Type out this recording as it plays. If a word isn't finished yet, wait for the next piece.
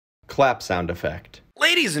clap sound effect.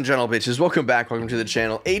 Ladies and gentle bitches, welcome back. Welcome to the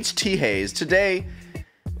channel HTHAZE. Today,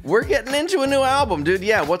 we're getting into a new album, dude.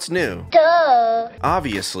 Yeah, what's new? Duh.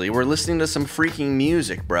 Obviously, we're listening to some freaking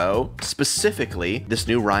music, bro. Specifically, this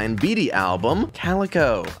new Ryan Beatty album,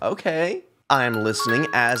 Calico. Okay. I'm listening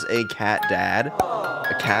as a cat dad,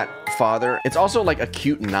 a cat father. It's also like a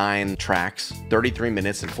cute 9 tracks, 33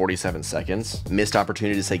 minutes and 47 seconds. Missed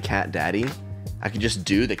opportunity to say cat daddy. I could just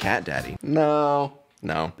do the cat daddy. No.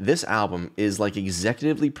 This album is like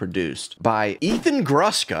executively produced by Ethan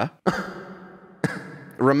Gruska.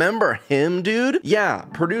 Remember him, dude? Yeah,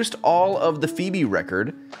 produced all of the Phoebe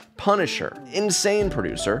record, Punisher. Insane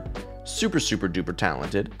producer, super duper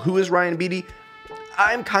talented. Who is Ryan Beatty?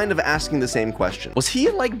 I'm kind of asking the same question. Was he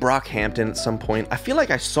like Brockhampton at some point? I feel like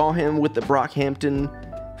I saw him with the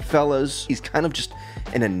Brockhampton fellas. He's kind of just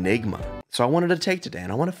an enigma. So I wanted to take today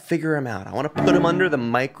and I want to figure him out. I want to put him under the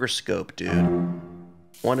microscope, dude.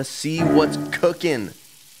 I want to see what's cooking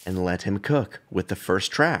and let him cook with the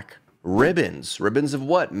first track. Ribbons. Ribbons of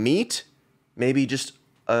what? Meat? Maybe just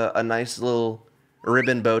a nice little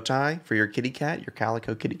ribbon bow tie for your kitty cat, your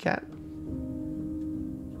Calico kitty cat.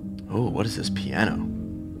 Oh, what is this piano?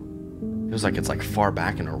 Feels like it's like far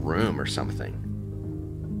back in a room or something.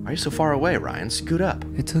 Why are you so far away, Ryan? Scoot up.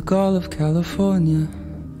 It took all of California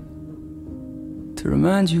to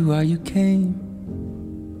remind you why you came.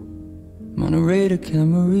 Monterey to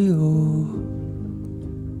Camarillo,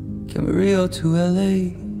 Camarillo to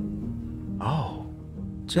LA. Oh.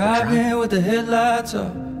 Driving with the headlights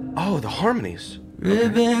off. Oh, the harmonies.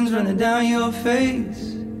 Ribbons running down your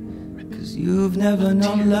face. Cause you've never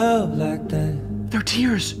known love like that. They're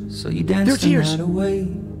tears. So you dance the night away.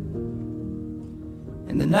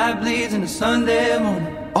 And the night bleeds into Sunday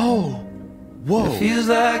morning. Oh. Whoa. And it feels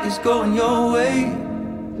like it's going your way.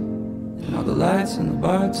 And all the lights in the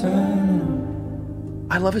bar turn on.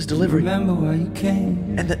 I love his delivery. Remember why you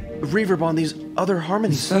came. And the reverb on these other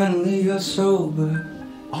harmonies. And suddenly you're sober.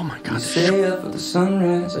 Oh my god. You stay up for the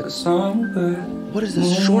sunrise like a songbird. What is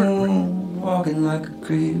this short? Walking like a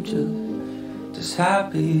creep, just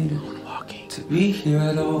happy to be here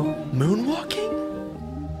at all.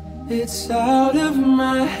 Moonwalking? It's out of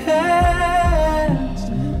my hands.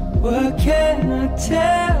 What can I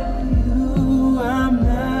tell you? I'm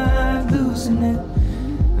not losing it.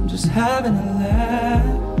 I'm just having a laugh.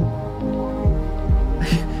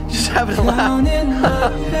 Just having a laugh. Counting my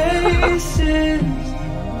paces.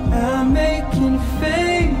 I'm making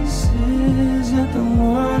faces at the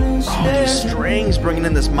one who's oh, these strings bringing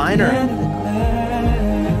in this minor.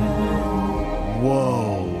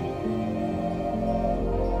 Whoa.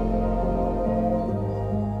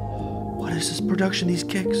 What is this production, these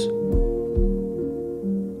kicks?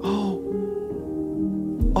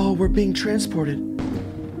 Oh, we're being transported.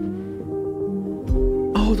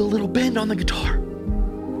 Oh, the little bend on the guitar.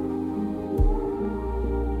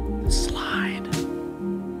 Slide.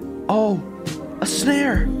 Oh, a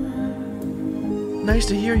snare. Nice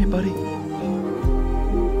to hear you, buddy.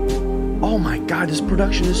 Oh my god, this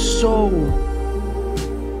production is so...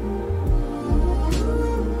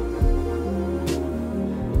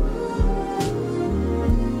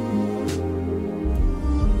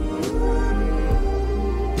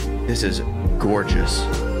 This is gorgeous.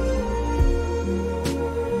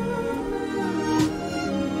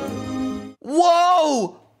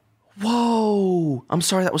 Whoa! Whoa! I'm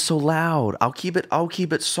sorry that was so loud. I'll keep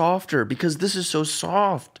it softer because this is so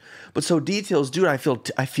soft. But so details, dude, I feel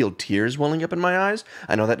tears welling up in my eyes.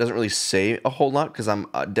 I know that doesn't really say a whole lot because I'm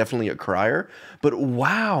definitely a crier. But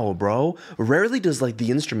wow, bro. Rarely does like the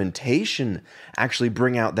instrumentation actually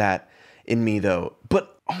bring out that in me though.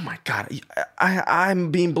 But oh my god, I'm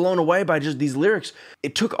being blown away by just these lyrics.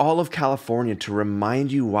 It took all of California to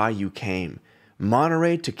remind you why you came.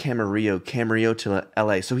 Monterey to Camarillo, Camarillo to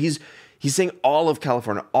LA. So he's saying all of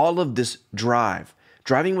California, all of this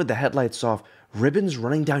driving with the headlights off, ribbons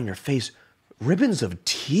running down your face, ribbons of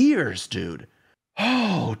tears, dude.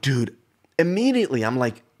 Oh, dude. Immediately, I'm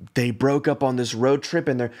like, they broke up on this road trip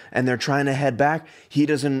and they're trying to head back. He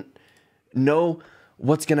doesn't know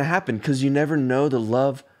what's gonna happen because you never know the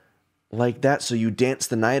love like that. So you dance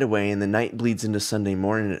the night away and the night bleeds into Sunday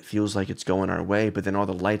morning and it feels like it's going our way, but then all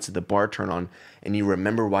the lights at the bar turn on and you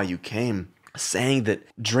remember why you came. Saying that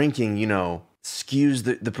drinking, you know, skews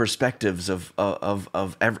the perspectives of all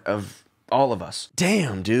of us.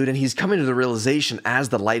 Damn, dude. And he's coming to the realization as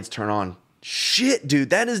the lights turn on. Shit, dude,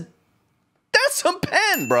 that's some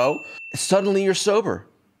pen, bro. Suddenly you're sober.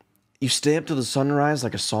 You stay up to the sunrise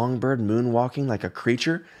like a songbird, moonwalking like a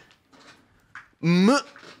creature.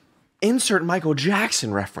 Insert Michael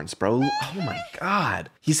Jackson reference, bro. Oh my God.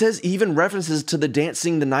 He says even references to the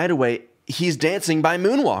Dancing the Night Away. He's dancing by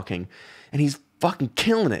moonwalking. And he's fucking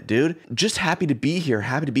killing it, dude. Just happy to be here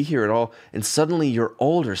at all. And suddenly you're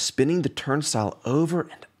older, spinning the turnstile over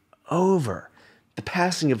and over. The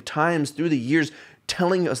passing of times through the years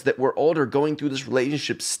telling us that we're older, going through this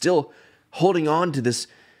relationship, still holding on to this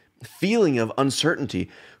feeling of uncertainty.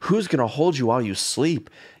 Who's gonna hold you while you sleep?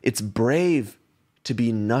 It's brave to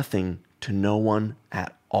be nothing to no one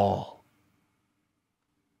at all.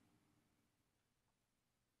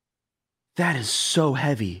 That is so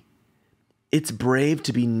heavy. It's brave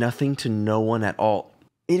to be nothing to no one at all.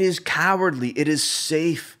 It is cowardly. It is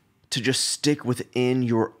safe to just stick within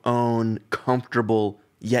your own comfortable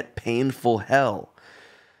yet painful hell.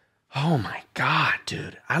 Oh my God,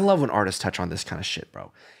 dude. I love when artists touch on this kind of shit,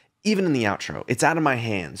 bro. Even in the outro, it's out of my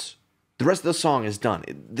hands. The rest of the song is done.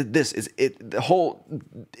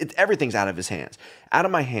 Everything's out of his hands. Out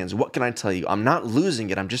of my hands. What can I tell you? I'm not losing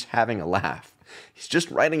it. I'm just having a laugh. He's just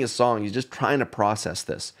writing a song. He's just trying to process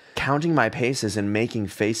this. Counting my paces and making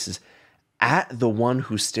faces at the one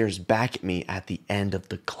who stares back at me at the end of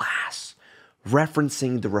the glass.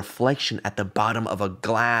 Referencing the reflection at the bottom of a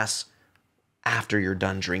glass after you're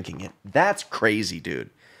done drinking it. That's crazy,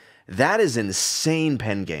 dude. That is insane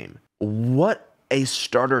pen game. What a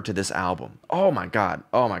starter to this album. Oh my God.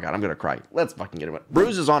 Oh my God. I'm gonna cry. Let's fucking get it.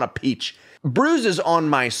 Bruises on a peach. Bruises on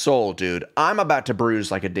my soul, dude. I'm about to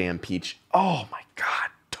bruise like a damn peach. Oh my God.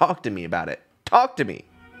 Talk to me about it. Talk to me.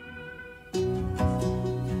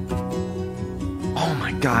 Oh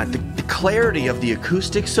my God. The clarity of the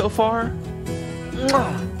acoustics so far.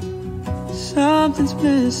 Something's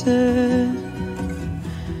missing,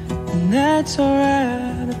 and that's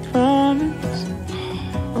alright, I promise.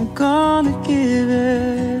 I'm gonna give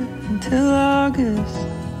it until August.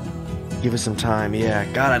 Give us some time, yeah.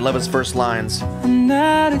 God, I love his first lines. I'm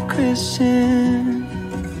not a Christian,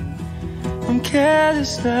 I'm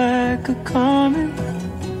careless like a comet.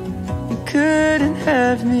 You couldn't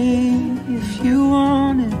have me if you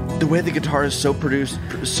wanted. The way the guitar is so produced,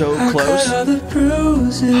 so I close. cut all the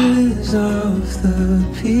bruises off the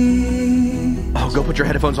peach. Oh, go put your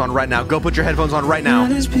headphones on right now. Go put your headphones on right now.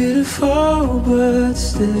 Not as beautiful, but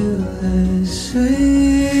still as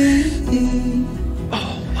sweet.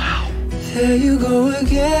 Oh, wow. There you go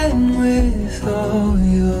again with all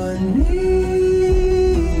your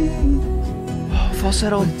needs. Oh,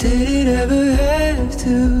 falsetto. What did it ever have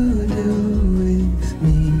to do with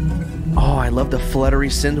me? Oh, I love the fluttery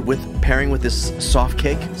synth with pairing with this soft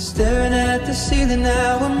kick. Staring at the ceiling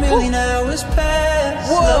now, a million hours pass.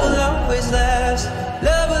 Whoa. Love will always last.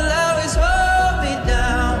 Love will always hold me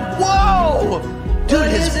down. Whoa! Dude, What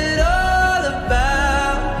is it all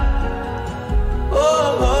about?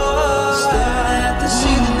 Oh, staring at the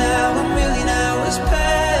ceiling now, a million hours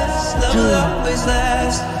pass. Love will always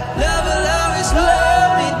last. Love will always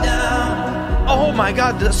hold me down. Oh my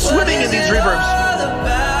God, the swimming in these reverbs.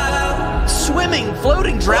 Swimming,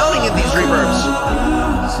 floating, drowning in these reverbs.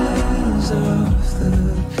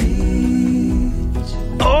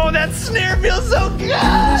 Oh, that snare feels so good.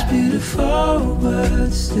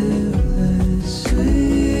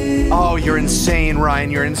 Oh, you're insane,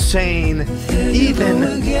 Ryan. You're insane. Even.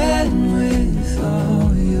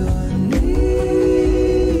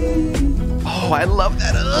 Oh, I love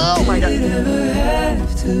that. Oh my God.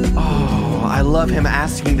 Oh, I love him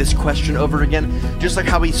asking this question over again. Just like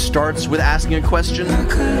how he starts with asking a question.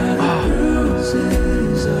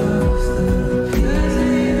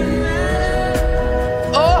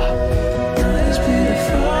 Oh.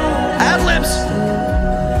 Ad-libs.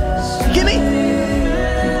 Gimme.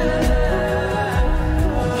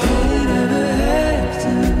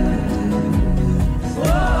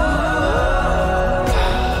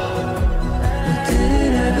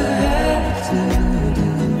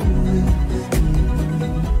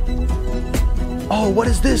 Oh, what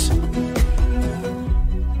is this?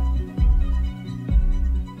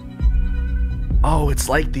 Oh, it's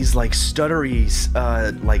like these like stuttery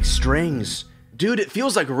like strings. Dude, it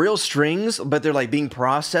feels like real strings, but they're like being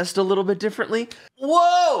processed a little bit differently.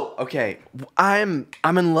 Whoa! Okay, I'm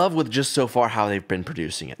in love with just so far how they've been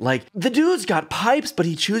producing it. Like, the dude's got pipes, but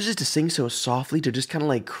he chooses to sing so softly to just kind of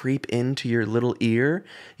like creep into your little ear.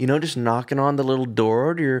 You know, just knocking on the little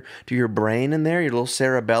door to your brain in there, your little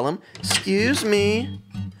cerebellum. Excuse me.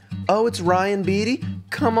 Oh, it's Ryan Beatty?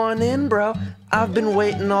 Come on in, bro. I've been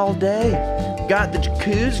waiting all day. Got the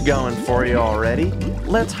jacuzzi going for you already.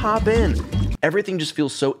 Let's hop in. Everything just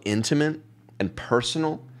feels so intimate and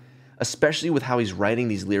personal. especially with how he's writing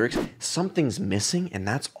these lyrics. Something's missing, and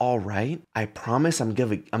that's all right. I promise I'm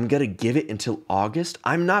gonna give it until August.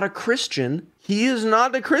 I'm not a Christian. He is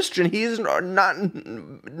not a Christian. He is not,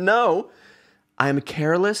 no. I'm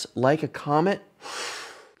careless like a comet,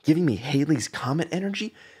 giving me Halley's Comet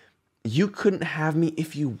energy. You couldn't have me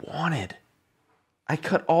if you wanted. I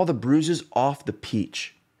cut all the bruises off the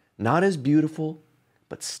peach. Not as beautiful,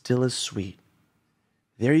 but still as sweet.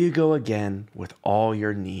 There you go again with all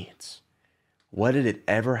your needs. What did it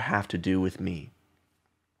ever have to do with me?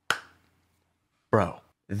 Bro,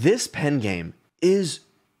 this pen game is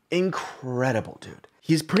incredible, dude.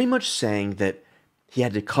 He's pretty much saying that he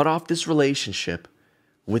had to cut off this relationship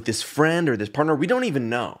with this friend or this partner. We don't even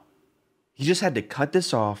know. He just had to cut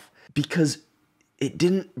this off because it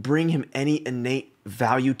didn't bring him any innate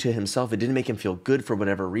value to himself. It didn't make him feel good for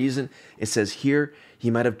whatever reason. It says here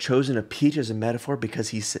he might have chosen a peach as a metaphor because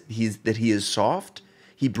he is soft.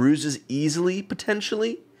 He bruises easily,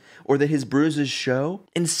 potentially, or that his bruises show.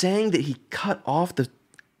 And saying that he cut off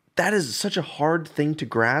that is such a hard thing to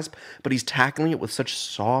grasp, but he's tackling it with such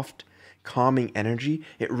soft, calming energy.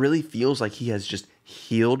 It really feels like he has just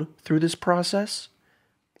healed through this process.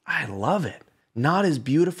 I love it. Not as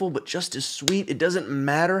beautiful, but just as sweet. It doesn't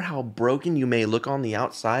matter how broken you may look on the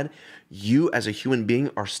outside. You as a human being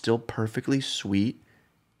are still perfectly sweet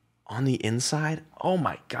on the inside. Oh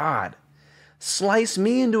my God. Slice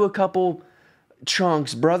me into a couple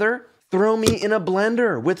chunks, brother. Throw me in a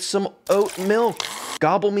blender with some oat milk.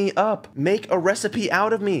 Gobble me up. Make a recipe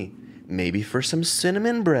out of me. Maybe for some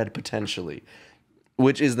cinnamon bread, potentially.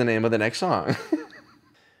 Which is the name of the next song.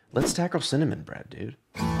 Let's tackle cinnamon bread, dude.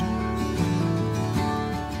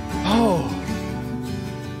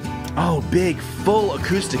 Oh, big, full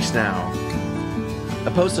acoustics now.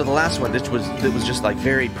 Opposed to the last one, that was just like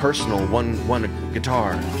very personal, one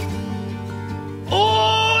guitar.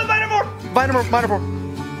 Oh, minor four.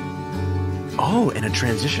 Oh, and a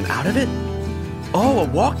transition out of it? Oh, a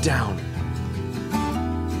walk down.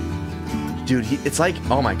 Dude, it's like,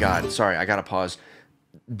 oh my God, sorry, I gotta pause.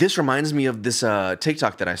 This reminds me of this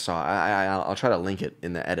TikTok that I saw. I'll try to link it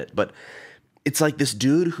in the edit, but it's like this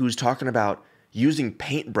dude who's talking about using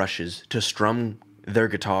paintbrushes to strum their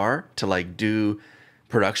guitar to like do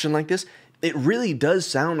production like this. It really does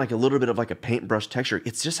sound like a little bit of like a paintbrush texture.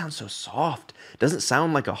 It just sounds so soft. It doesn't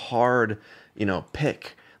sound like a hard,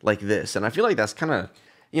 pick like this. And I feel like that's kind of,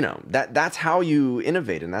 that's how you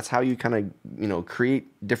innovate, and that's how you kind of,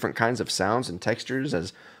 create different kinds of sounds and textures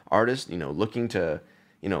as artists, looking to,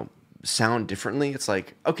 sound differently. It's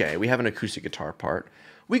like, okay, we have an acoustic guitar part.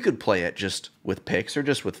 We could play it just with picks or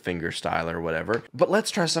just with finger style or whatever, but let's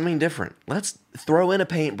try something different. Let's throw in a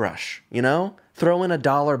paintbrush, throw in a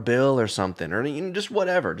dollar bill or something, or just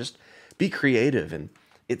whatever. Just be creative, and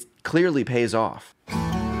it clearly pays off.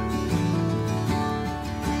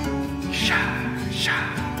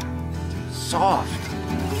 Soft.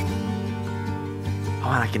 Oh,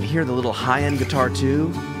 and I can hear the little high-end guitar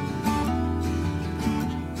too.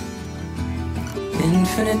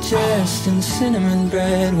 Infinite jest and cinnamon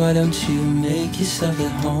bread, why don't you make yourself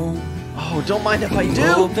at home? Oh, don't mind if I do. You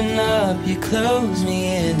open up, you close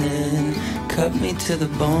me in and cut me to the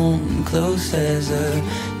bone, close as a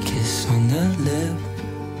kiss on the lip.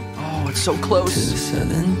 Oh, it's so close. To the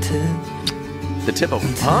southern tip. The tip of,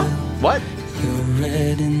 huh? What? You're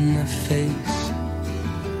red in the face.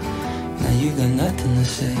 Now you got nothing to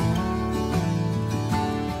say.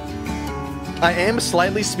 I am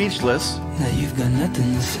slightly speechless. Now you've got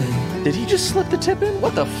nothing to say. Did he just slip the tip in?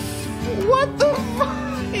 What the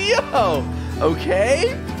Yo!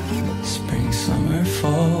 Okay. Spring, summer,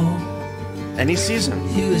 fall. Any season.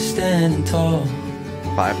 You were standing tall.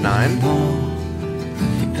 5'9".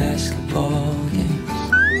 Your basketball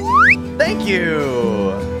games. Thank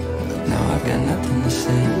you. Now I've got nothing to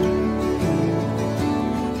say.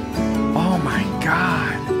 Oh my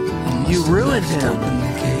God. You ruined him.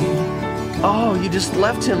 Oh, you just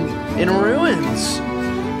left him in ruins.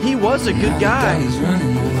 He was a good guy.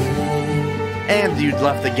 And you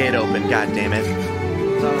left the gate open, god damn it.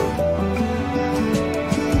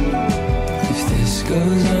 If this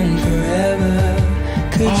goes on forever,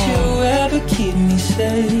 could you ever keep me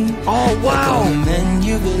safe? Oh, wow. Like all the men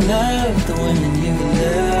you love, the women you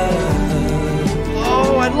love.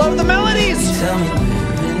 Oh, I love the melodies. You tell me we're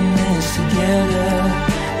in this together,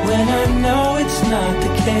 when I know it's not the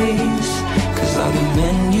case. Cause all the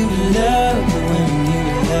men you love, the women you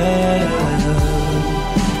love,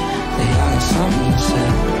 they all got something to say.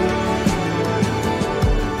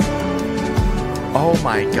 Oh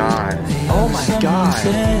my God. Oh my God.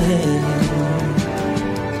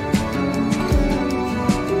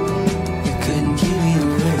 You couldn't keep me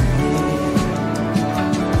away.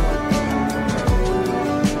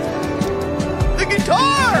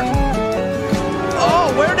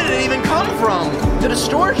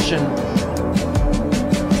 distortion.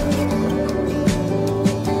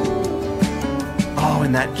 Oh,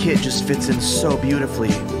 and that kid just fits in so beautifully.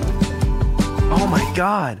 Oh my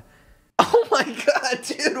God. Oh my God,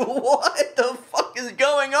 dude, what the fuck is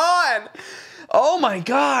going on? Oh my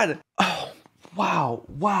God. Oh, wow,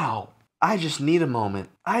 wow. I just need a moment.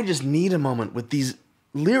 I just need a moment with these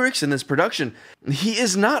lyrics in this production. He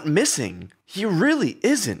is not missing. He really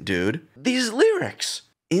isn't, dude. These lyrics.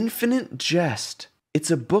 Infinite Jest. It's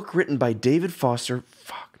a book written by David Foster.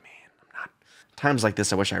 Fuck, man. I'm not. Times like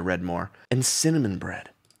this, I wish I read more. And Cinnamon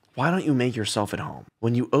Bread. Why don't you make yourself at home?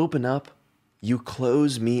 When you open up, you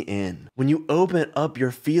close me in. When you open up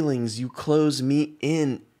your feelings, you close me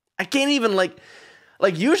in. I can't even like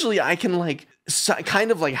usually I can like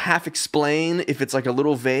kind of like half explain if it's like a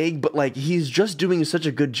little vague, but like he's just doing such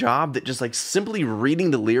a good job that just like simply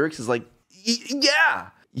reading the lyrics is like,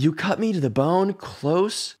 yeah. You cut me to the bone,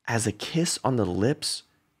 close as a kiss on the lips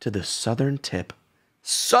to the southern tip.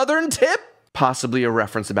 Southern tip? Possibly a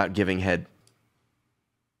reference about giving head.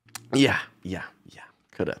 Yeah.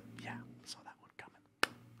 Coulda. Yeah, saw that one coming.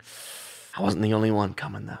 I wasn't the only one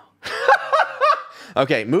coming though.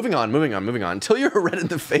 Okay, moving on. Until you're red in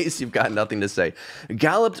the face, you've got nothing to say.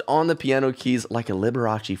 Galloped on the piano keys like a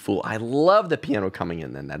Liberace fool. I love the piano coming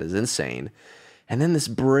in then. That is insane. And then this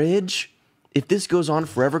bridge. If this goes on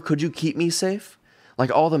forever, could you keep me safe?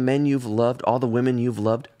 Like all the men you've loved, all the women you've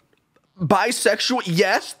loved. Bisexual,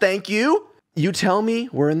 yes, thank you. You tell me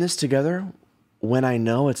we're in this together when I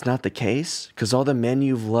know it's not the case. Because all the men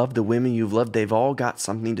you've loved, the women you've loved, they've all got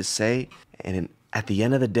something to say. And at the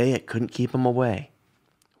end of the day, it couldn't keep them away.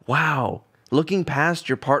 Wow. Looking past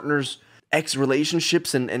your partner's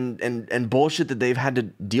ex-relationships and bullshit that they've had to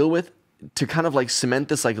deal with to kind of like cement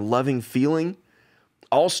this like loving feeling,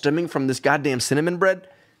 all stemming from this goddamn cinnamon bread.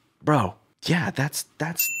 Bro, yeah, that's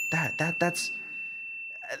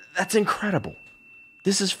incredible.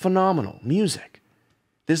 This is phenomenal music.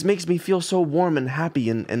 This makes me feel so warm and happy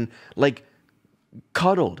and like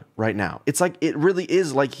cuddled right now. It's like, it really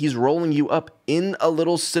is like he's rolling you up in a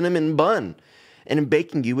little cinnamon bun and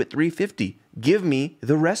baking you at 350. Give me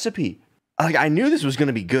the recipe. Like, I knew this was going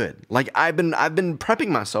to be good. Like, I've been prepping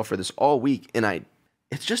myself for this all week, and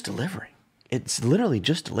it's just delivering. It's literally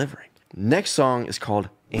just delivering. Next song is called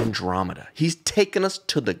Andromeda. He's taken us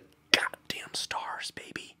to the goddamn stars,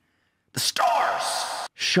 baby. The stars.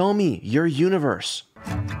 Show me your universe.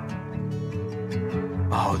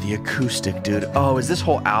 Oh, the acoustic, dude. Oh, is this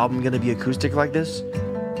whole album going to be acoustic like this?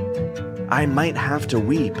 I might have to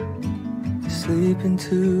weep. Sleep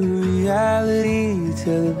into reality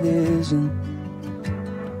television.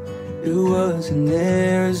 It was in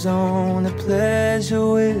Arizona, pleasure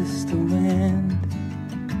with the wind.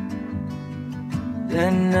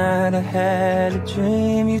 That night I had a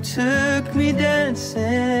dream, you took me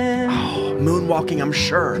dancing. Oh, moonwalking, I'm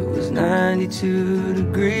sure. It was 92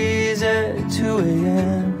 degrees at 2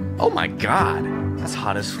 a.m. Oh my God, that's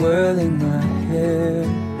hot as fuck. Swirling my hair.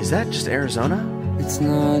 Is that just Arizona? It's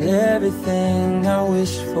not everything I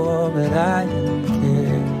wish for, but I don't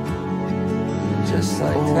care. Just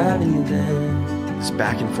like having you there. This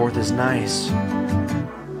back and forth is nice.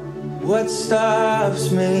 What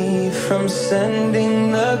stops me from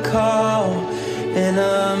sending the call in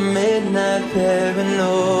a midnight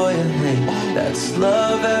paranoia? Hey, that's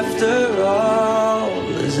love after all,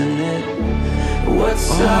 isn't it? What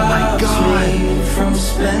stops me from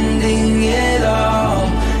spending it all,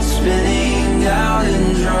 spinning out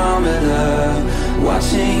Andromeda,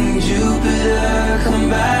 watching Jupiter come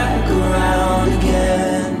back around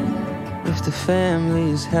again? If the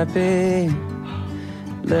family is happy,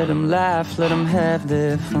 let them laugh, let them have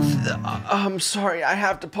their fun. I'm sorry, I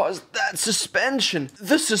have to pause. That suspension,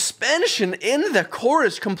 the suspension in the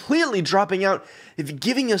chorus completely dropping out,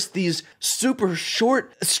 giving us these super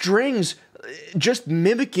short strings, just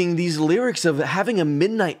mimicking these lyrics of having a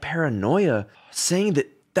midnight paranoia, saying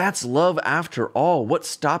that that's love after all. What's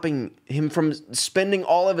stopping him from spending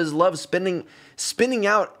all of his love, spinning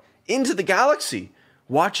out into the galaxy,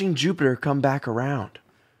 watching Jupiter come back around?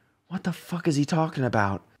 What the fuck is he talking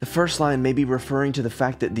about? The first line may be referring to the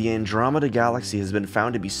fact that the Andromeda galaxy has been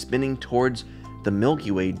found to be spinning towards the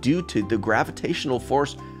Milky Way due to the gravitational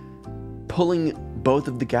force pulling both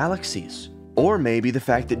of the galaxies. Or maybe the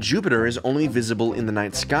fact that Jupiter is only visible in the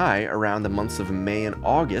night sky around the months of May and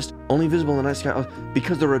August, only visible in the night sky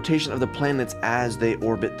because the rotation of the planets as they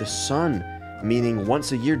orbit the sun, meaning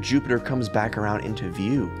once a year Jupiter comes back around into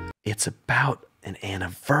view. It's about an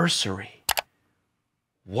anniversary.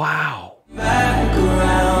 Wow. Back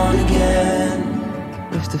around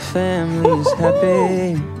again. If the family's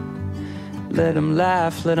happy, let them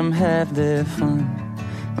laugh, let them have their fun.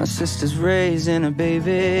 My sister's raising a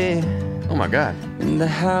baby. Oh my God. In the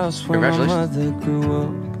house where my mother grew up.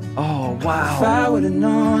 Oh, wow. If I would've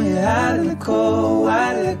known you had in the cold,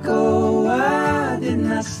 why did it go? Why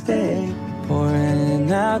didn't I stay?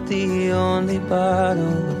 Pouring out the only bottle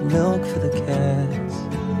of milk for the cats.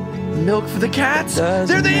 Milk for the cats?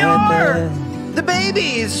 There they are! The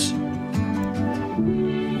babies!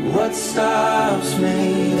 What stops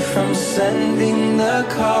me from sending the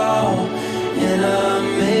call in a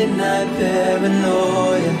midnight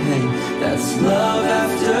paranoia? Hey, that's love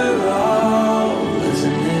after all,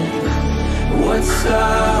 isn't it? What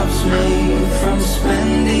stops me from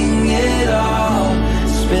spending it all,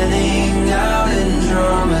 spinning out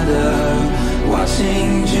Andromeda,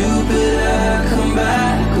 watching Jupiter come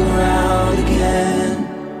back around again?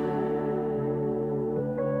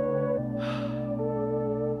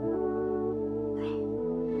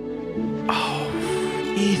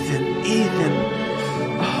 Ethan.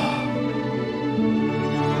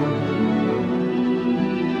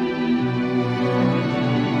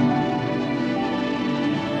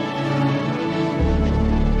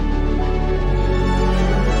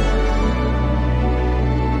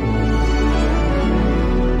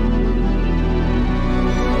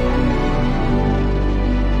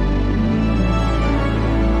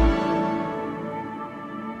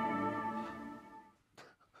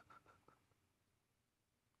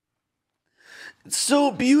 It's so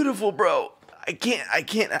beautiful, bro. I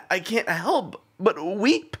can't help but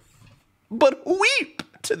weep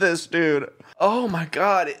to this, dude. Oh my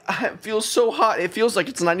God, it feels so hot. It feels like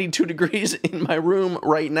it's 92 degrees in my room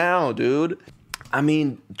right now, dude. I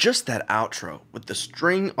mean, just that outro with the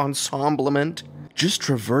string ensemblement, just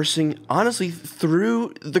traversing, honestly,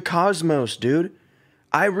 through the cosmos, dude.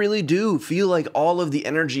 I really do feel like all of the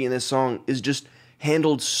energy in this song is just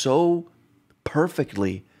handled so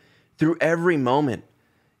perfectly. Through every moment,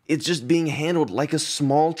 it's just being handled like a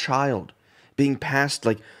small child, being passed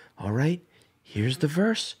like, all right, here's the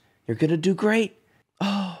verse. You're going to do great.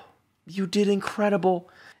 Oh, you did incredible.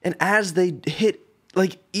 And as they hit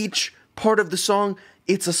like each part of the song,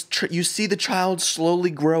 it's you see the child slowly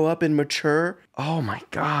grow up and mature. Oh my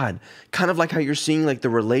God. Kind of like how you're seeing like the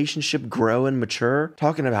relationship grow and mature.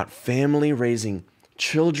 Talking about family raising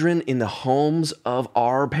children in the homes of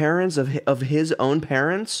our parents, of his own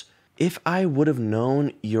parents. If I would have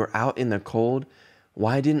known you're out in the cold,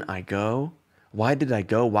 why didn't I go? Why did I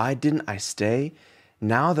go? Why didn't I stay?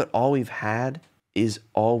 Now that all we've had is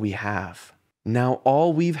all we have. Now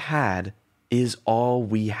all we've had is all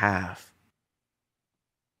we have.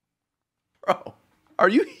 Bro, are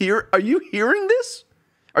you hearing this?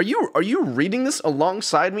 Are you reading this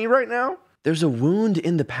alongside me right now? There's a wound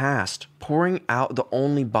in the past, pouring out the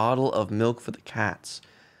only bottle of milk for the cats.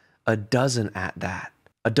 A dozen at that.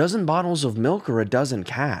 A dozen bottles of milk or a dozen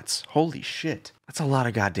cats? Holy shit. That's a lot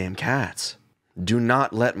of goddamn cats. Do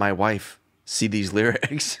not let my wife see these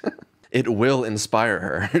lyrics. It will inspire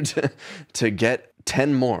her to get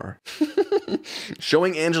 10 more.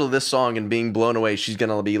 Showing Angela this song and being blown away, she's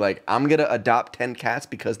gonna be like, I'm gonna adopt 10 cats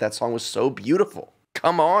because that song was so beautiful.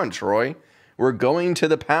 Come on, Troy. We're going to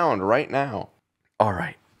the pound right now. All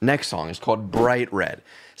right, next song is called Bright Red.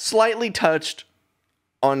 Slightly touched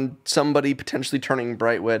on somebody potentially turning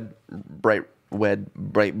bright white wed.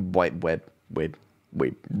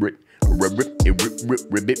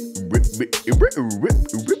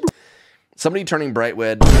 Somebody turning bright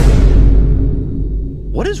red.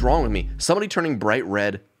 What is wrong with me? Somebody turning bright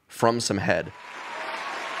red from some head.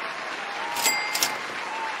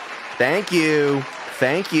 Thank you.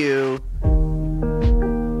 Thank you.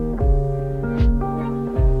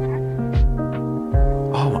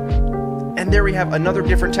 And there we have another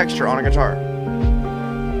different texture on a guitar.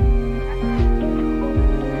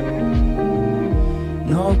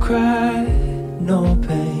 No cry, no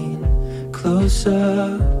pain. Close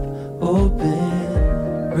up,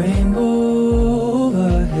 open. Rainbow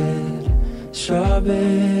overhead.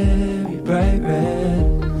 Strawberry, bright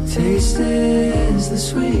red. Taste is the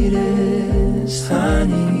sweetest.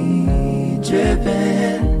 Honey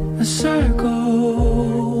dripping. A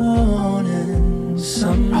circle warning.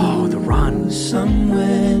 Oh, the run. Some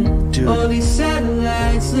wind. Dude. All these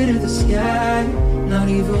satellites litter the sky. Not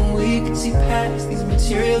even we can see past these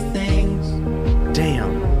material things.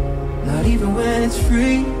 Damn. Not even when it's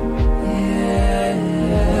free. Yeah.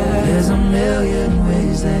 There's a million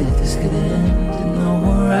ways that this could end, and no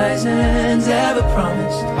horizons ever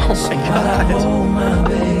promised. Oh my God. I hold my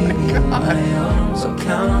baby in my arms. I'll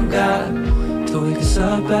count on God to wake us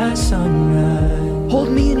up at sunrise. Hold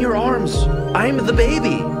me in your arms. I'm the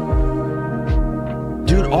baby.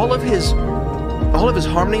 Dude, all of his all of his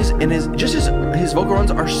harmonies and his vocal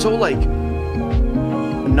runs are so like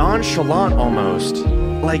nonchalant almost.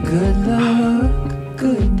 Like good luck,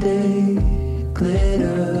 good day,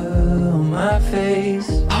 glitter on my face,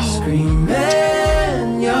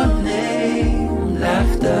 screaming your name,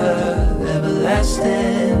 laughter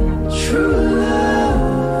everlasting, true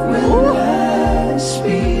love will last,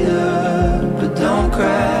 speed up but don't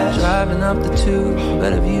crash, driving up the tube,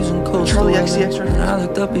 better views and coastal Charlie weather, XCX reference. and I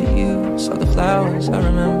looked up at you, saw the flowers, I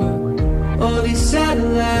remember. All these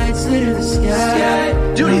satellites litter the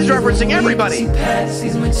sky. Dude, he's referencing everybody. Past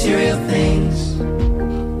these material things,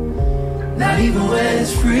 not even when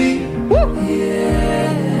it's free. Woo.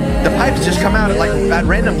 Yeah. The pipes just come out at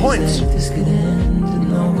random points. This could end, and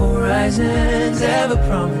no horizons ever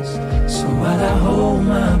promised. So while I hold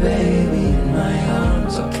my baby in my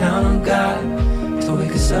arms, I'll count on God to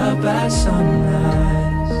wake us up by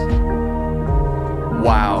sunrise.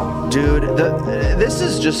 Wow, dude, this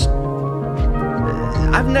is just.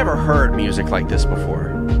 I've never heard music like this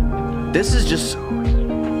before. This is just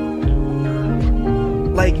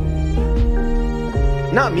like,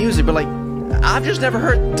 not music, but like, I've just never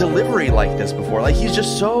heard delivery like this before. Like, he's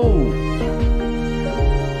just so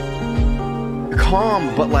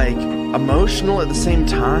calm, but like emotional at the same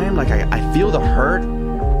time. Like, I feel the hurt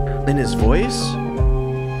in his voice.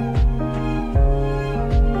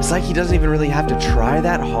 It's like he doesn't even really have to try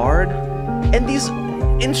that hard. And these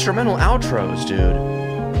instrumental outros, dude.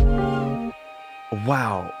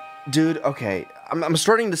 Wow, dude. Okay, I'm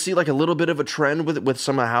starting to see like a little bit of a trend with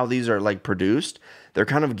some of how these are like produced. They're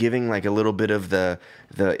kind of giving like a little bit of the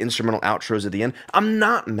instrumental outros at the end. I'm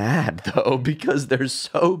not mad though, because they're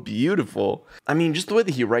so beautiful. I mean, just the way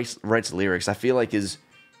that he writes lyrics, I feel like is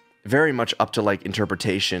very much up to like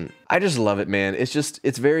interpretation. I just love it, man.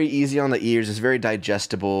 It's very easy on the ears. It's very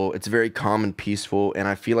digestible. It's very calm and peaceful. And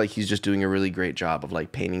I feel like he's just doing a really great job of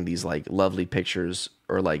like painting these like lovely pictures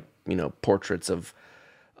or like, you know, portraits of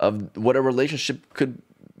what a relationship could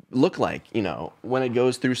look like, you know, when it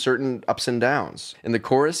goes through certain ups and downs. In the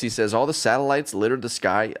chorus, he says, all the satellites litter the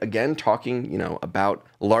sky, again, talking, you know, about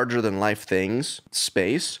larger than life things,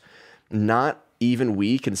 space. Not even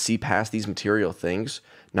we can see past these material things.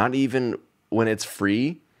 Not even when it's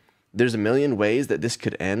free. There's a million ways that this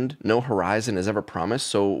could end. No horizon is ever promised.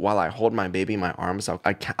 So while I hold my baby in my arms, I'll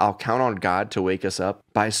count on God to wake us up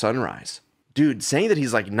by sunrise. Dude, saying that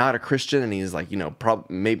he's like not a Christian and he's like, you know,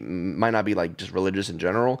 might not be like just religious in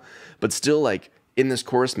general, but still like in this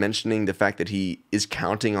chorus mentioning the fact that he is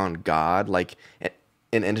counting on God, like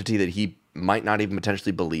an entity that he might not even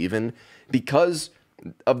potentially believe in, because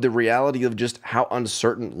of the reality of just how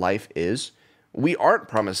uncertain life is. We aren't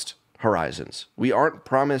promised horizons. We aren't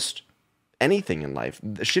promised anything in life.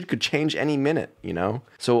 The shit could change any minute, you know?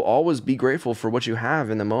 So always be grateful for what you have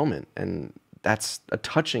in the moment. And that's a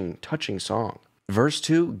touching, touching song. Verse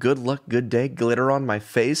 2, good luck, good day, glitter on my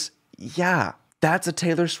face. Yeah, that's a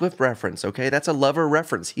Taylor Swift reference, okay? That's a Lover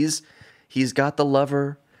reference. He's got the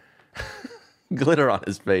Lover glitter on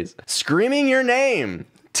his face. Screaming your name.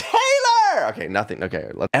 Taylor! Okay, nothing. Okay,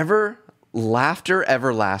 laughter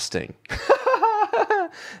everlasting.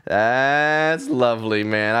 That's lovely,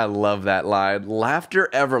 man. I love that line. Laughter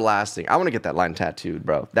everlasting. I want to get that line tattooed,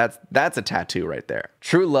 bro. That's a tattoo right there.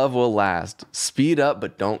 True love will last. Speed up,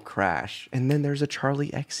 but don't crash. And then there's a Charlie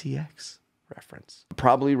XCX reference.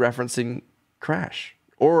 Probably referencing Crash.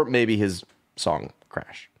 Or maybe his song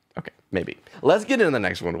Crash. Okay, maybe. Let's get into the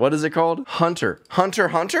next one. What is it called? Hunter.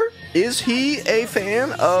 Hunter? Is he a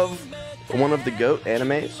fan of one of the GOAT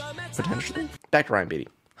animes? Potentially. Back to Ryan Beatty.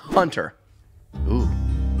 Hunter. Ooh.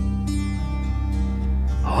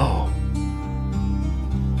 Oh.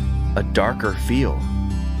 A darker feel.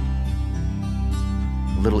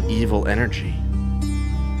 A little evil energy.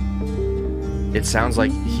 It sounds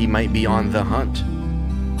like he might be on the hunt.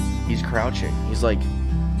 He's crouching. He's like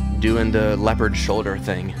doing the leopard shoulder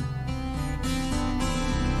thing.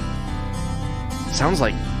 Sounds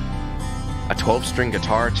like a 12-string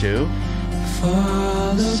guitar too.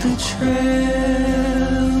 Follow the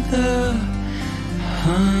trail, the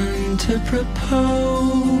hunter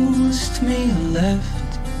proposed to me,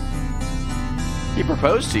 left. He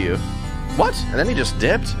proposed to you? What? And then he just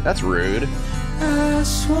dipped? That's rude. I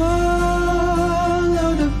swallowed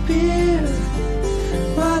a beer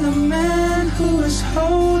while a man who was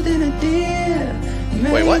holding a deer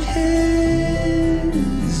made Wait, what? his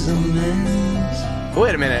amends.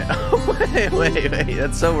 Wait a minute. wait.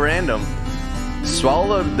 That's so random.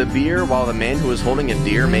 Swallowed the beer while the man who was holding a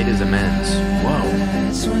deer made his amends. Whoa.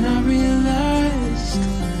 That's when I realized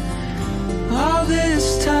all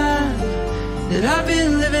this time that I've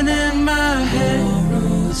been living in my head. All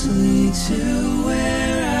roads lead to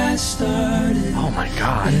started. Oh my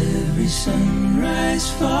God. Every sunrise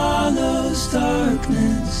follows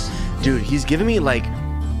darkness. Dude, he's giving me like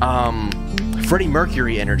Freddie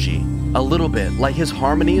Mercury energy a little bit. Like his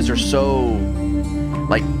harmonies are so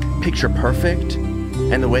like picture perfect,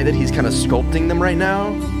 and the way that he's kind of sculpting them right now.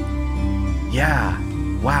 Yeah.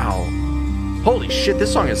 Wow. Holy shit,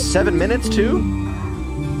 this song is 7 minutes too?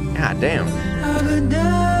 God damn. I've adapted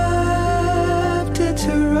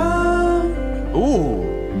to run. Ooh.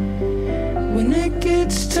 When it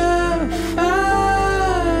gets tough,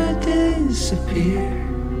 I disappear.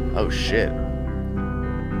 Oh shit.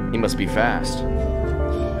 He must be fast.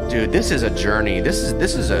 Dude, this is a journey. This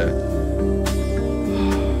is a...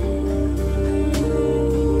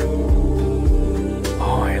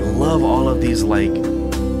 Oh, I love all of these like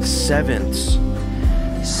sevenths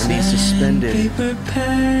and these suspended. Paper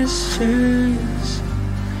pastures,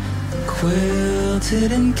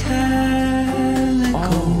 quilted in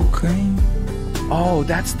calico cream. Oh,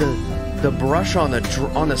 that's the brush on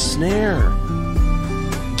the snare,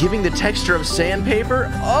 giving the texture of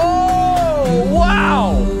sandpaper. Oh,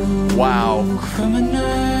 wow, wow. From a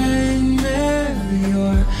nightmare,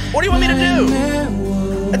 what do you want me to do?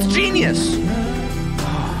 That's genius.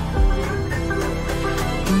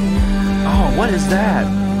 Oh, what is that?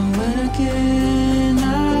 When again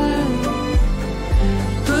I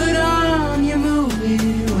put on your movie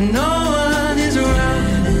when no one is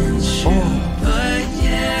around and sure. But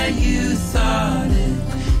yeah, you thought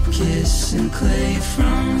it. Kiss and clay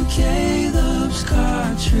from Caleb's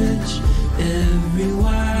cartridge. Every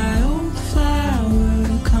wild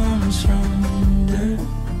flower comes from dirt.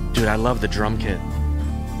 Dude, I love the drum kit.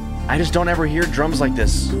 I just don't ever hear drums like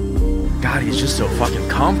this. God, he's just so fucking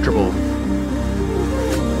comfortable.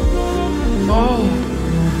 Oh.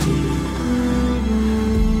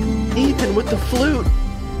 Ethan with the flute.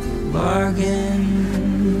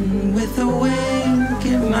 Bargain with a wink,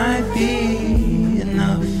 it might be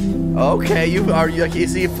enough. Okay,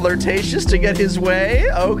 is he flirtatious to get his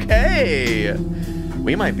way? Okay.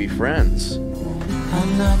 We might be friends.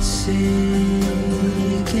 I'm not seeking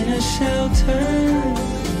a shelter,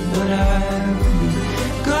 but I've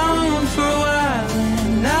been gone for a while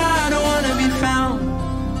and I don't want to be found.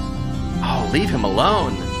 Oh, leave him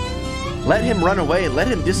alone. Let him run away. Let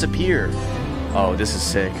him disappear. Oh, this is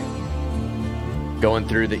sick. Going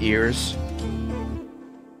through the ears.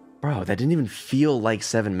 Bro, that didn't even feel like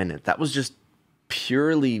 7 minutes. That was just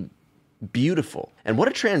purely beautiful. And what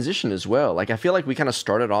a transition as well. Like, I feel like we kind of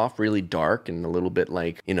started off really dark and a little bit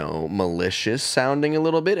like, you know, malicious sounding a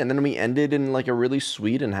little bit. And then we ended in like a really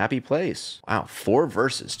sweet and happy place. Wow, 4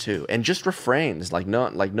 verses too. And just refrains, like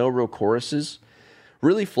no real choruses.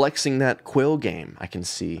 Really flexing that quill game, I can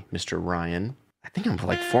see, Mr. Ryan. I think I'm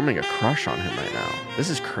like forming a crush on him right now. This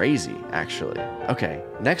is crazy, actually. Okay,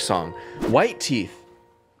 next song, White Teeth.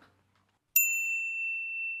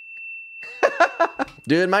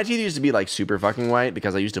 Dude, my teeth used to be like super fucking white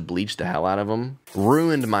because I used to bleach the hell out of them.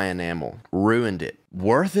 Ruined my enamel. Ruined it.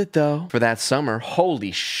 Worth it though for that summer. Holy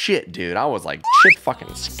shit, dude. I was like Chip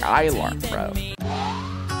fucking Skylark, bro.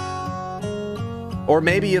 Or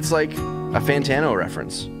maybe it's like a Fantano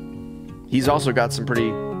reference. He's also got some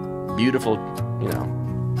pretty beautiful, you know,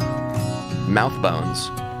 mouth bones.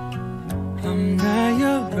 I'm not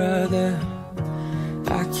your brother.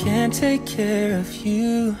 I can't take care of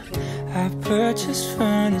you. I've purchased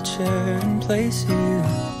furniture and place you.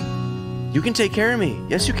 You can take care of me.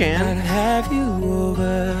 Yes, you I'd can. have you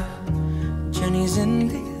over. Jenny's in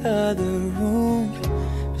the other room,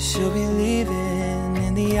 but she'll be leaving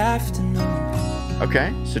in the afternoon.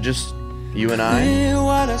 Okay, so just you and I. Clear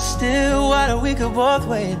water, still water, we could both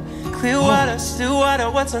wait. Clear water, still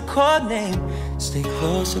water, what's our code name? Stay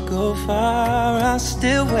close or go far, I'll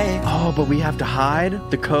still wait. Oh, but we have to hide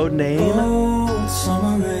the code name. Oh,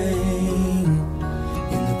 summer rain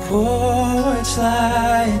in the porch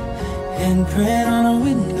light, handprint on a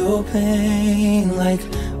window pane, like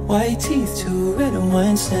white teeth to a red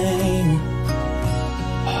wine stain.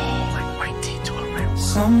 Oh, like white teeth to a red wine.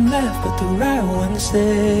 Some left, but the right ones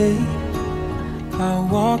stay. I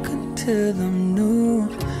walk until I'm new.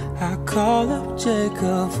 I call up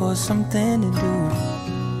Jacob for something to do.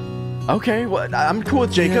 Okay, well, I'm cool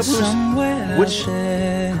with Jacob. You're somewhere Which? out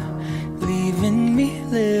there, leaving me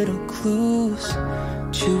little clues,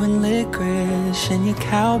 chewing licorice and your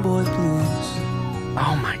cowboy blues.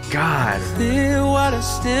 Oh my God. Clear water,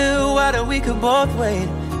 still water, we could both wait.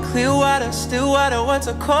 Clear water, still water, what's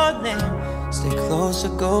a code name? Stay close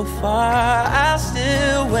or go far, I'll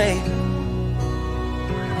still wait.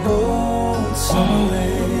 Oh, summer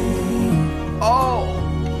rain. Oh.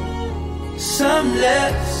 Some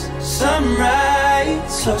left, some right. light,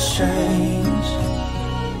 so strange.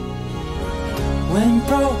 Went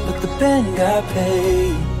broke, but the band got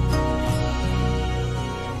paid.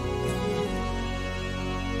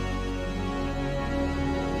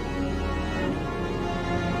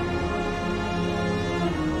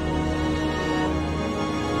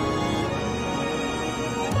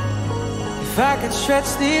 If I could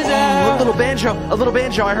stretch these out, a little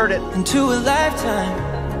banjo, I heard it. into a lifetime.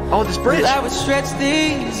 Oh, this bridge. I would stretch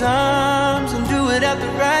these arms and do it at the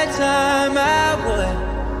right time. I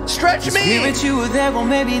would Stretch me. Spirit, you were there, well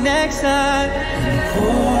maybe next time.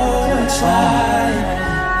 Porch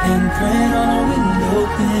and print on a window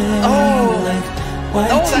pane. Oh, like white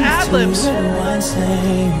the ad-libs.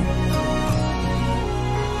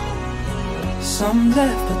 Some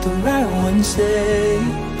left, but the right ones stayed.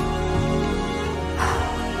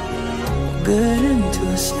 Good into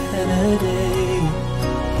a Saturday.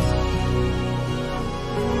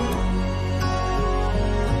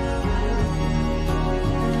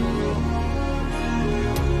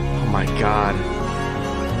 Oh my God.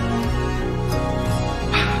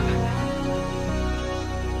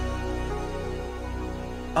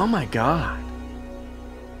 Oh my God.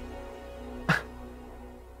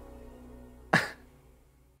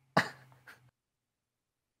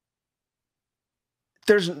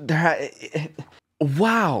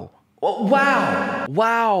 Wow.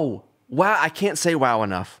 I can't say wow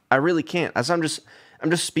enough. I really can't. I'm just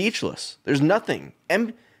speechless. There's nothing.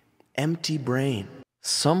 Empty brain.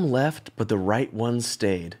 Some left, but the right ones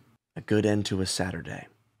stayed. A good end to a Saturday.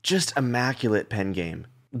 Just immaculate pen game.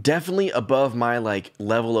 Definitely above my like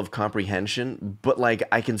level of comprehension, but like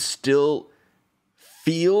I can still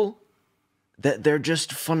feel that they're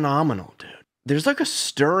just phenomenal, dude. There's like a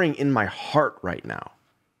stirring in my heart right now.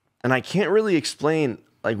 And I can't really explain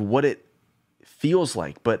like what it feels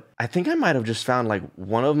like, but I think I might have just found like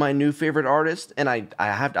one of my new favorite artists, and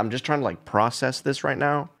I'm just trying to like process this right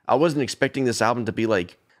now. I wasn't expecting this album to be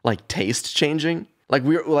like taste changing. Like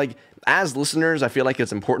we're like, as listeners, I feel like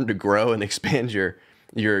it's important to grow and expand your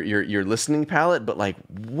listening palette, but like,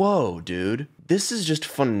 whoa, dude, this is just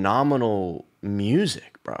phenomenal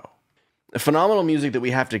music, bro. Phenomenal music that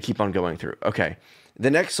we have to keep on going through. Okay,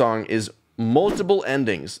 the next song is Multiple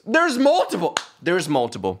Endings. There's multiple.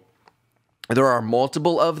 There are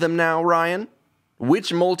multiple of them now, Ryan.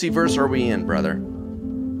 Which multiverse are we in, brother?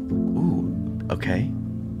 Ooh, okay.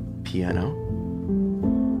 Piano.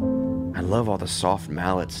 I love all the soft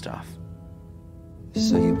mallet stuff.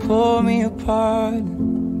 So you pull me apart,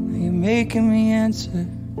 you're making me answer,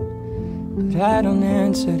 but I don't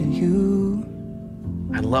answer to you.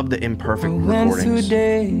 I love the imperfect I went recordings. through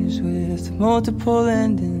days with multiple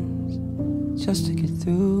endings just to get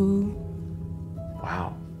through.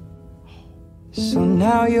 Wow. So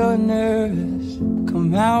now you're nervous,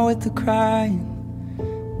 come out with the crying.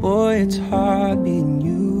 Boy, it's hard being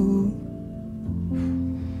you.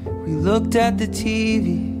 We looked at the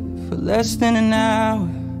TV for less than an hour.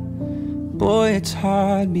 Boy, it's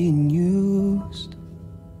hard being used.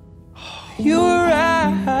 You were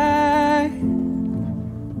right.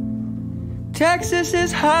 Texas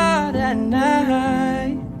is hot at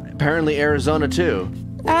night. Apparently Arizona too.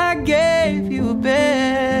 I gave you a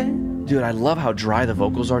bed. Dude, I love how dry the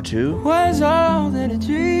vocals are too. Was all that a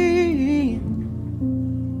dream?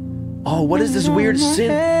 Oh, what is this weird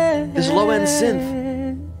synth? This low-end synth.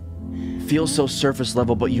 Feels so surface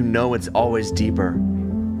level, but you know it's always deeper.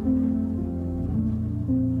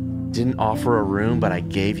 Didn't offer a room, but I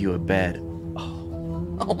gave you a bed.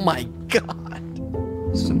 Oh my God.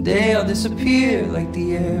 Someday I'll disappear like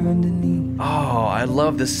the air underneath. Oh, I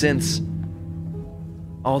love the synths.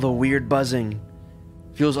 All the weird buzzing.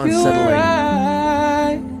 Feels unsettling.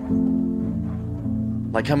 Right.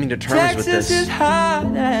 Like coming to terms with Texas this. is hot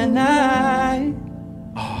at night.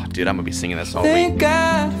 Oh, dude, I'm gonna be singing this all Thank week.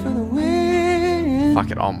 God for the wind.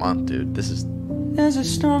 Fuck it, all month, dude. This is... There's a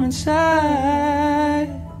storm inside.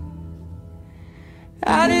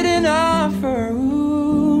 I didn't offer a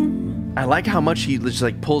room. I like how much he just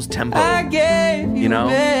like pulls tempo. I gave you know? a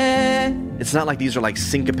bed. It's not like these are like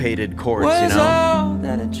syncopated chords, Was you know? all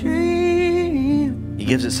that a dream? He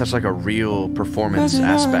gives it such like a real performance Was it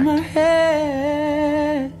all in my aspect.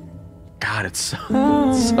 head? God, it's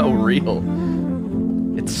so real.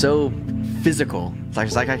 It's so physical.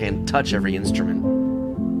 It's like I can touch every instrument.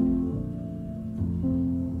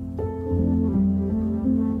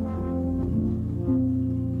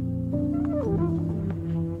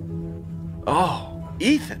 Oh,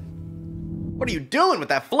 Ethan. What are you doing with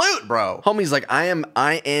that flute, bro? Homie's like, I am the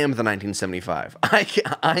 1975.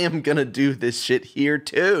 I am gonna do this shit here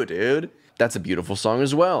too, dude. That's a beautiful song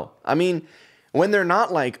as well. I mean, When they're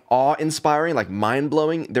not like awe-inspiring, like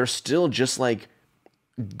mind-blowing, they're still just like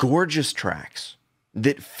gorgeous tracks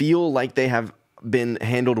that feel like they have been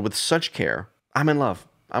handled with such care. I'm in love.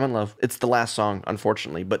 I'm in love. It's the last song,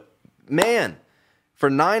 unfortunately, but man, for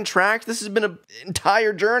 9 tracks, this has been an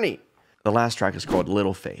entire journey. The last track is called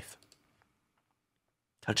Little Faith.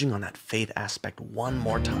 Touching on that faith aspect one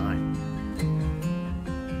more time.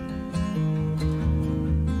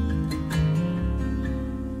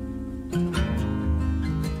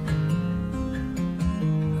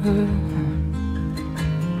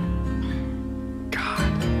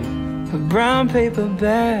 A brown paper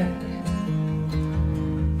bag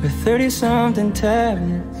with 30-something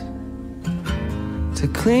tablets to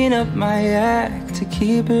clean up my act, to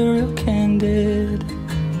keep it real candid.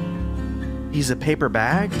 He's a paper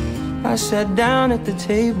bag? I sat down at the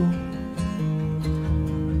table,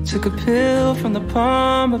 took a pill from the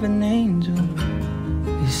palm of an angel.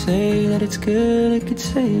 They say that it's good, it could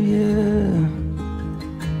save you.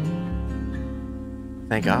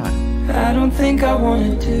 Thank God. I don't think I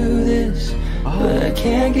wanna do this, but I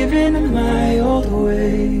can't give in to my old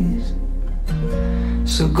ways.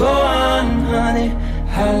 So go on, honey,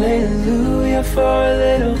 hallelujah for a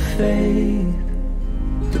little faith.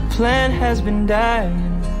 The plant has been dying.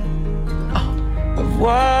 I've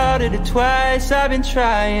watered it twice, I've been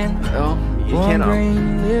trying. Oh, you One cannot.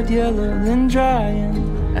 grain lived yellow, then drying.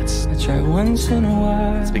 I try once in a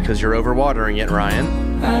while. It's because you're overwatering it, Ryan.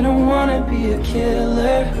 I don't wanna be a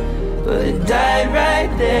killer, but it died right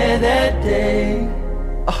there that day.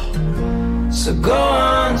 So go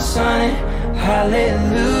on, sonny,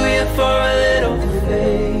 hallelujah for a little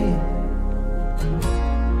faith.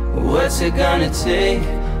 What's it gonna take?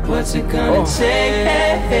 What's it gonna take?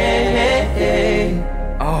 Hey, hey, hey,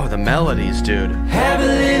 hey. Oh, the melodies, dude. Have a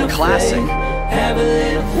little classic. Faith, have a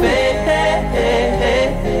little faith. Hey, hey,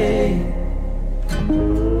 hey, hey.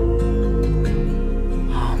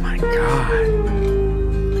 Oh my God.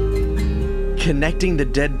 Connecting the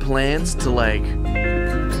dead plants to like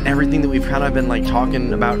everything that we've kind of been like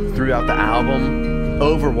talking about throughout the album.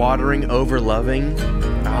 Overwatering, overloving.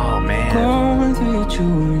 Oh man. Going through your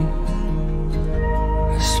jewelry.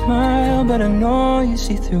 I smile, but I know you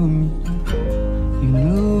see through me. You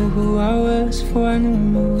knew who I was before I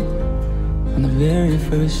knew you on the very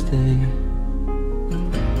first day.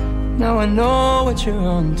 Now I know what you're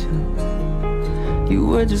on to. You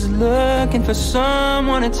were just looking for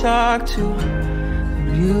someone to talk to.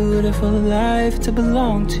 A beautiful life to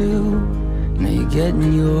belong to. Now you're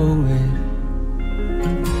getting your way.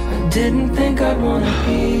 I didn't think I'd wanna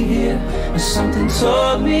be here, but something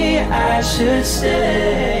told me I should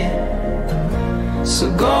stay. So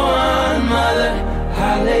go on, mother,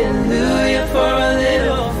 hallelujah for a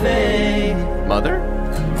little faith. Mother?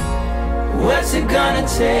 What's it gonna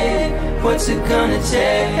take? What's it gonna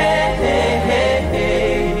take? Hey, hey, hey,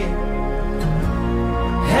 hey.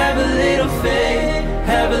 Have a little faith,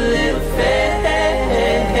 have a little faith. Hey,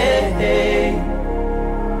 hey, hey, hey.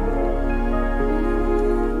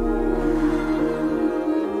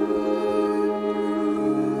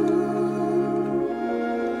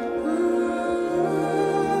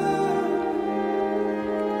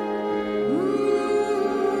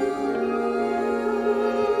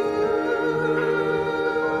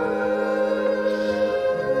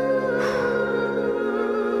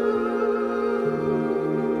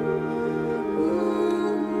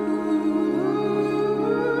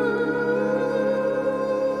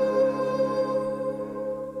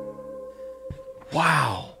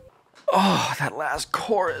 Wow. Oh, that last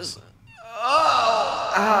chorus. Dude.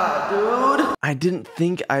 I didn't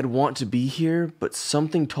think I'd want to be here, but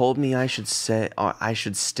something told me I should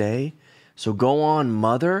stay. So go on,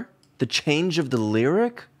 mother. The change of the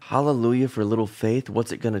lyric. Hallelujah for little faith.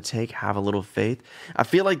 What's it gonna take? Have a little faith. I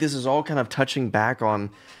feel like this is all kind of touching back on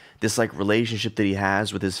this like relationship that he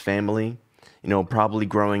has with his family. You know, probably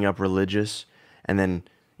growing up religious and then,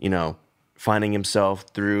 you know, finding himself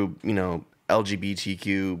through, you know,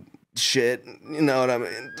 LGBTQ shit, you know what I'm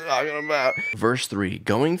talking about. Verse 3,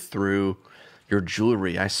 going through your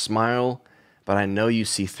jewelry, I smile, but I know you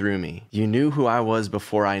see through me. You knew who I was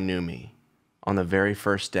before I knew me on the very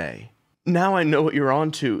first day. Now I know what you're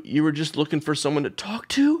on to. You were just looking for someone to talk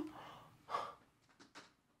to?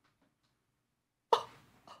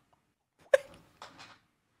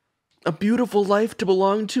 A beautiful life to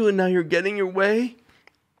belong to, and now you're getting your way?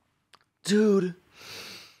 Dude.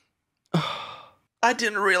 I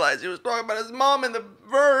didn't realize he was talking about his mom in the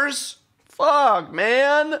verse. Fuck,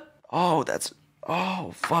 man. Oh,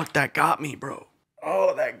 fuck, that got me, bro.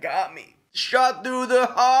 Oh, that got me. Shot through the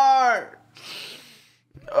heart.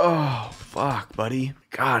 Oh, fuck, buddy.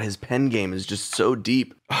 God, his pen game is just so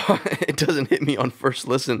deep. It doesn't hit me on first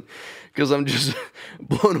listen because I'm just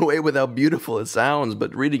blown away with how beautiful it sounds.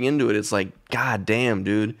 But reading into it, it's like, god damn,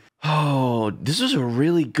 dude. Oh, this is a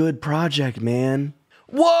really good project, man.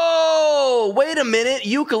 Whoa! Wait a minute.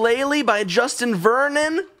 Ukulele by Justin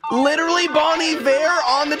Vernon? Literally Bon Iver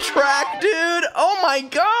on the track, dude. Oh my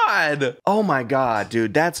god. Oh my god,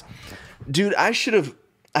 dude. That's... Dude, I should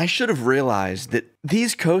have realized that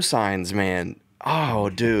these cosigns, man. Oh,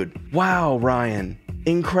 dude. Wow, Ryan.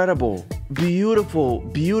 Incredible. Beautiful,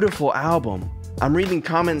 beautiful album. I'm reading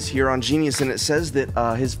comments here on Genius, and it says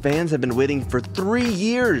that his fans have been waiting for 3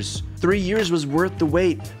 years. 3 years was worth the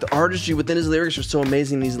wait. The artistry within his lyrics are so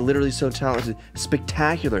amazing. He's literally so talented.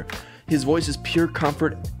 Spectacular. His voice is pure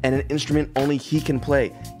comfort and an instrument only he can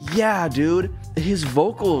play. Yeah, dude. His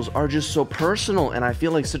vocals are just so personal, and I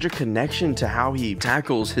feel like such a connection to how he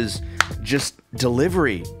tackles his just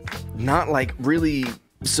delivery. Not like really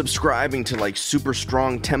subscribing to like super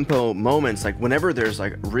strong tempo moments. Like whenever there's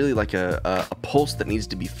like really like a pulse that needs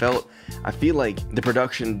to be felt, I feel like the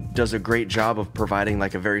production does a great job of providing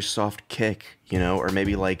like a very soft kick, you know, or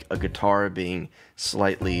maybe like a guitar being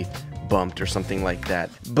slightly bumped or something like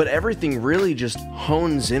that. But everything really just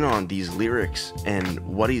hones in on these lyrics and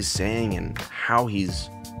what he's saying and how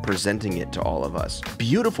he's presenting it to all of us.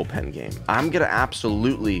 Beautiful pen game. I'm gonna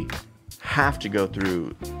absolutely have to go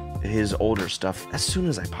through his older stuff as soon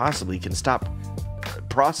as I possibly can stop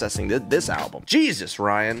processing this album. Jesus,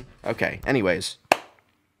 Ryan. Okay, anyways,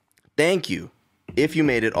 thank you. If you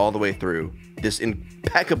made it all the way through this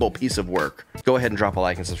impeccable piece of work, go ahead and drop a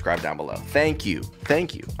like and subscribe down below. Thank you,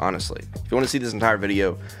 honestly. If you want to see this entire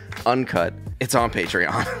video uncut, it's on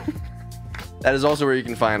Patreon. That is also where you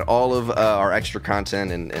can find all of our extra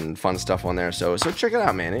content and fun stuff on there, so check it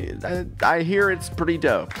out, man. I hear it's pretty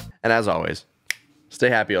dope. And as always, stay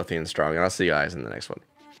happy, healthy, and strong, and I'll see you guys in the next one.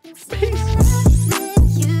 Peace.